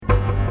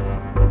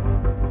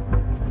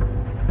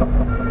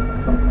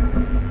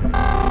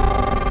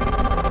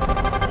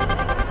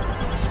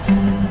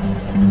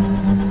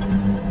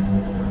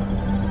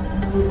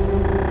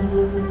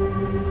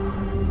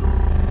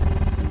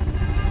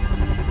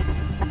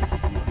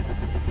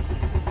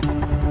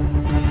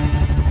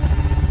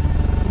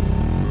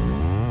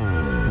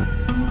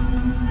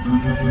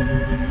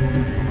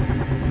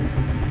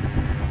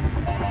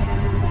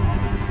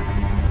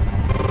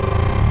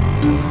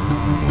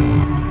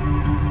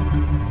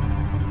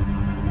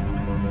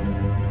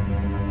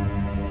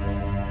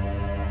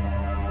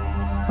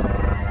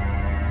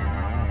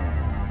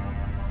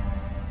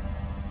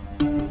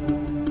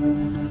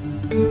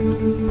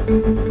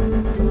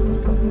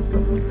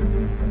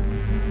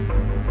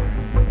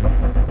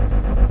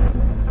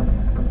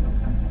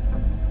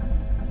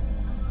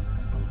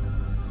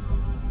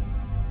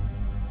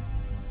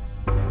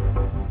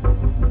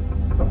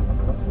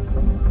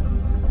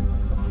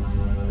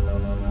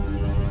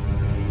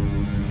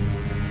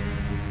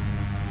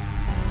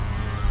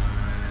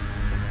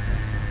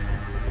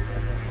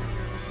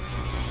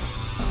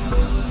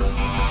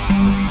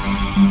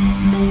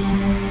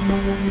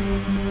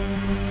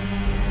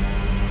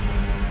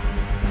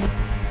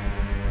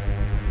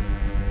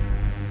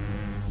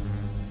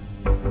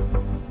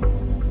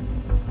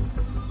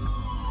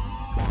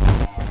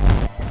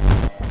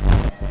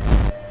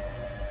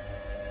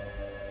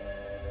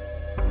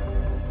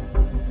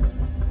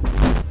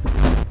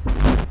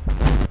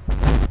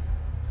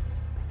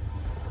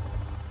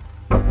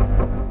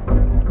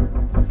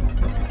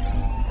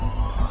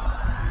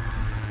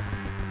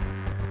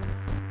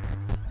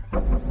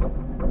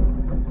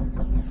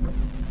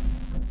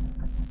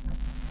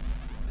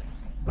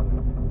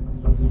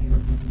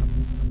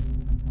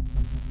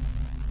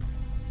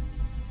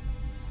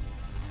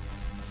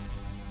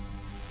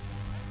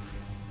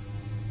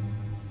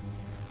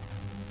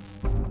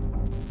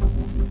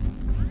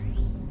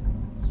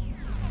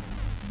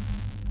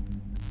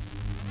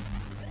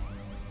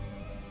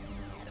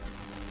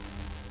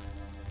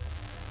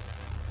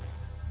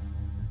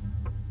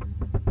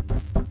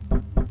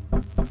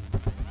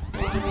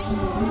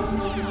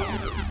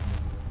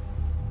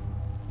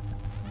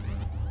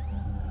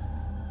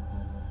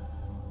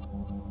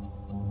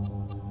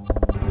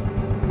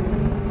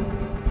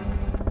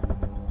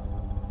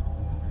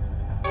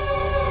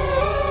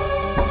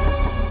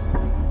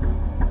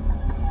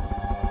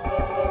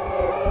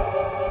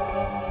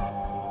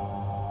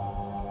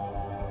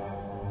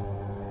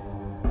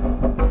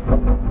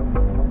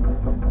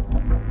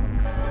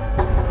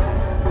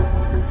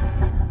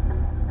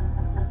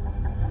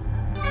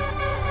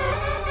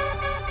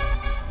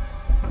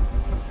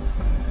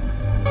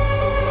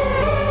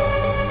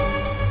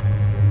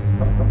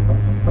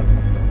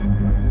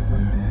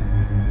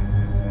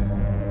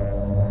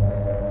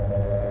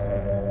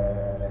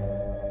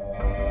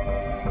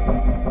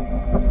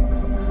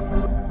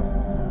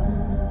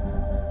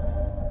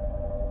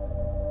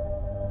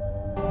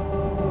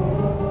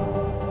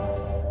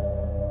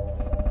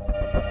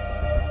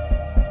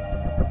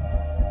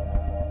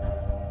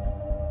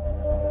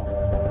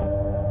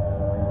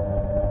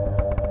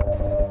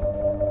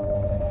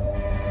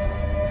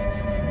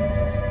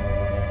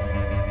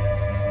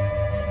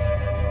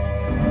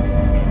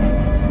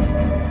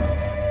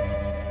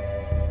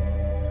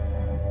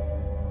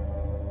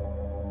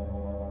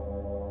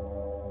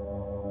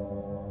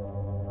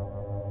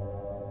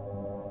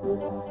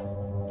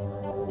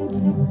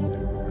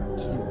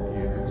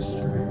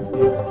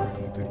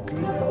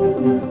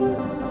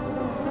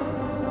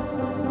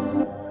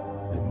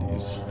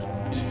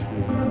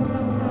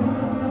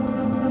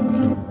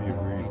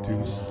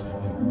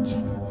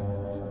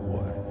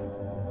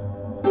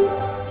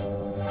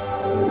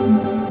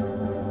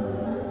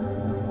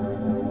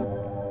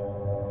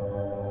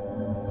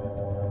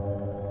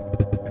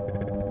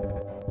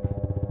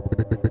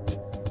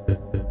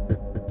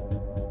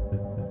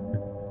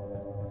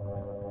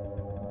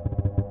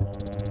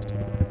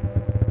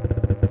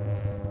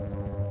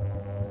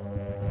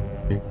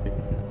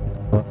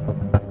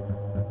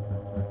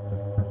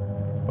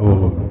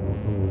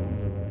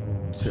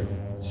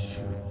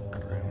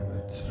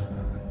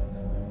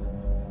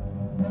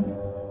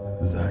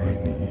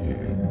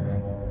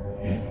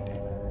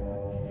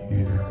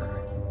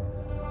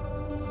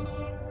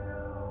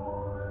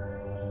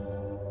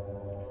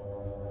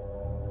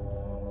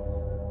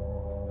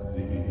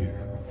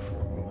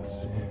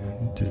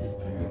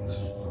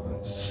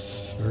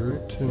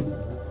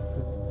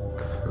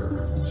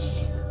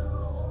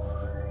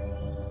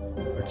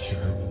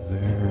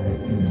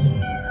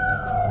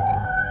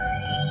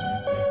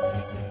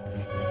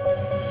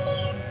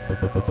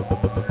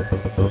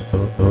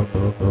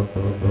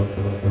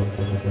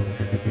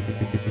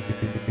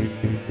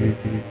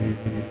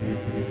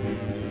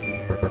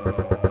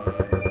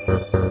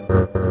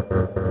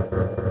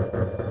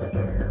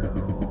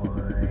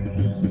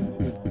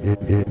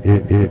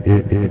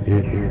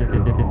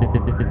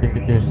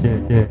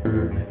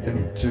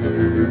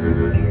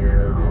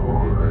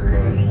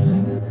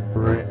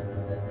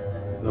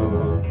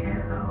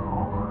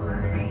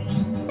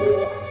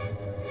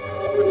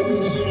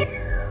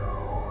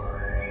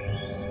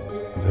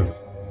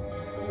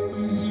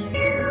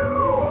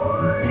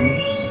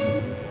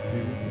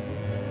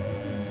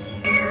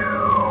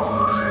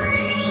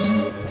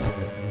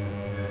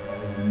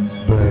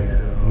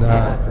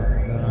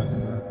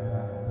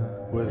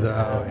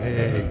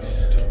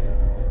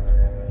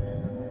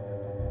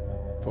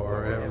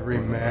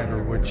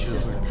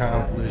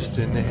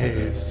In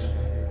haste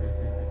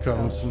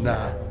comes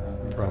not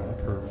from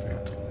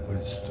perfect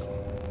wisdom.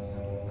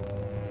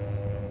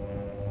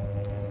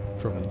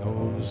 From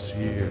those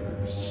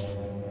years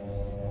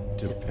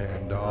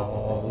depend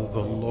all the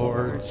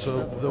lords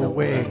of the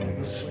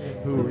wings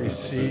who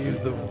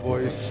receive the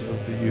voice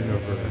of the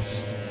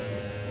universe.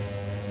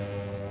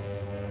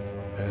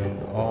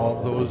 And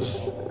all those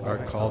are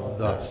called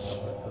thus.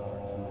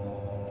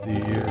 The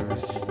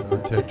years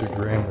are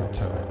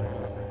tetragrammaton.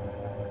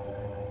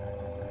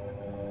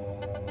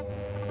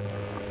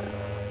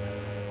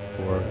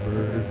 For a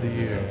bird of the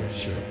air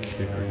shall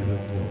carry the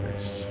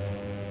voice.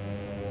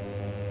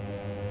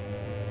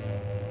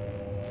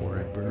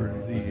 For a bird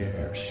of the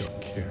air shall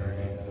carry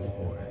the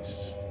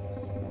voice.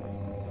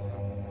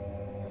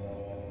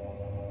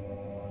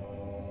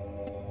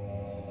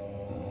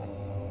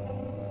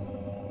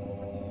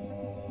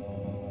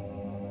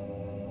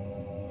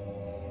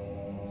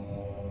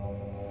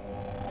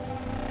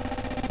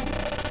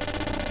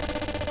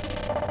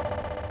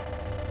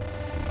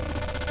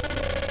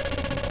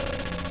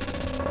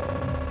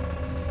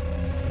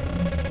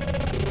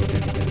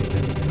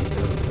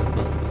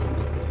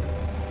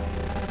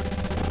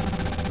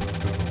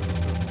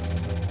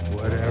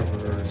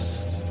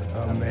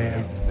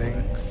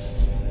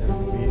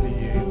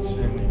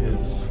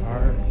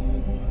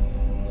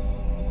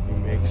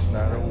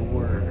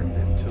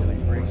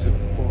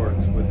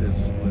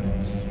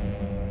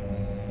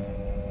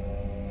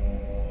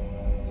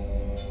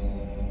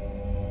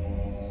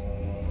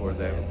 For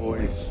that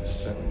voice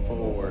sent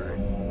forward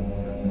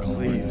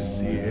cleaves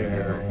the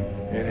air,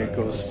 and it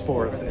goes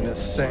forth and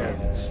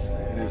ascends,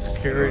 and is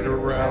carried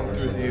around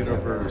through the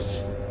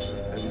universe,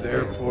 and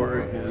therefore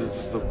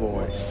is the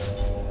voice.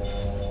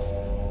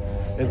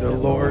 and the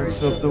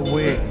lords of the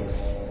wings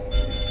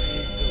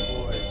receive the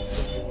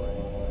voice,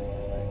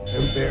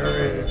 and bear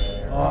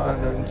it on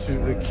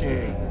unto the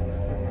King,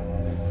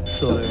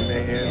 so that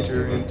may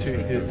enter into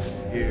his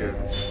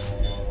ears.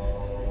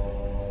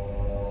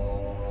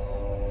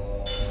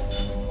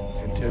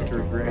 And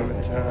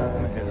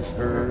Tetragrammaton has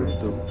heard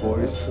the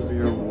voice of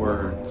your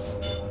words,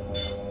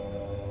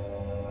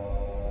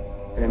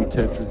 and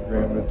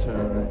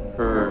Tetragrammaton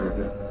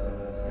heard,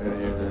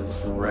 and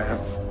his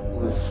wrath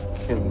was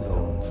kindled.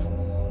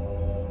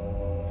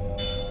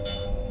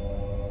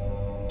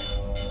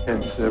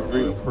 Hence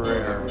every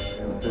prayer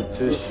and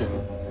petition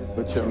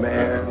which a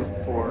man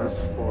pours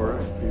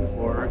forth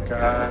before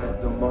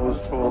God, the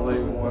most holy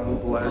one,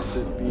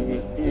 blessed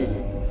be he,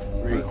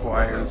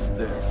 requires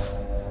this,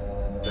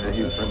 that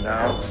he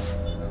pronounce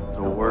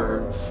the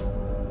words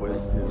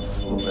with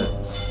his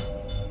lips.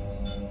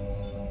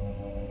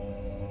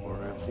 For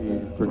if he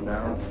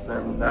pronounce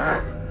them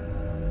not,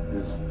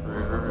 his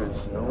prayer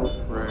is no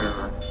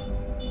prayer,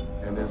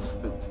 and his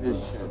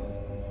petition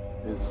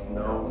is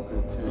no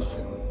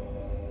petition.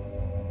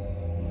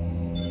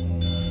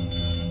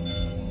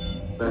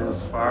 But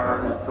as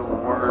far as the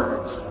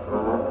words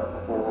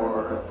go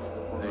forth,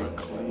 they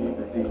cleave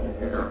the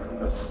air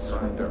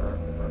asunder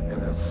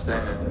and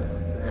ascend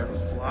and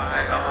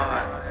fly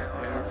on,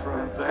 and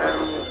from them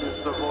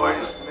is the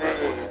voice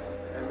made,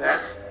 and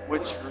that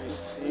which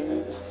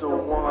receives the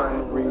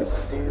one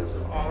receives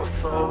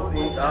also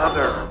the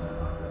other,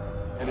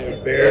 and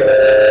it bears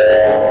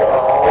the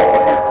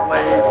holy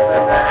place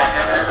in the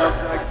head of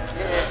the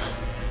King.